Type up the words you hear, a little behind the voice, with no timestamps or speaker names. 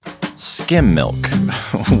Skim milk.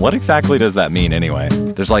 What exactly does that mean anyway?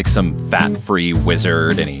 There's like some fat-free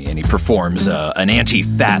wizard and he performs an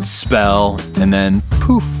anti-fat spell, and then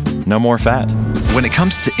poof, no more fat. When it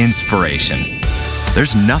comes to inspiration,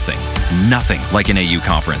 there's nothing like an AU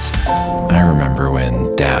conference. I remember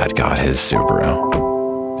when Dad got his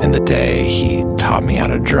Subaru, and the day he taught me how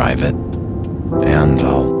to drive it. And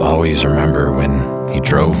I'll always remember when he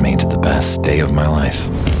drove me to the best day of my life.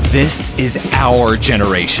 This is our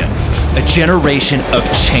generation. A generation of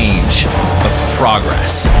change, of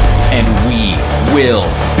progress. And we will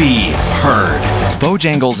be heard.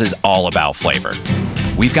 Bojangles is all about flavor.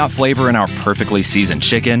 We've got flavor in our perfectly seasoned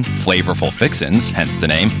chicken, flavorful fixins, hence the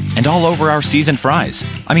name, and all over our seasoned fries.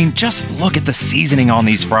 I mean, just look at the seasoning on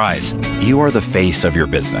these fries. You are the face of your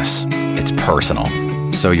business. It's personal.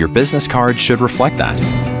 So your business card should reflect that.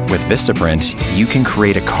 With Vistaprint, you can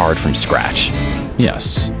create a card from scratch.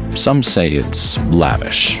 Yes, some say it's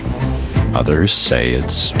lavish. Others say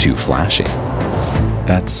it's too flashy.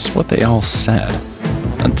 That's what they all said,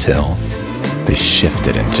 until they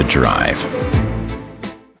shifted into drive.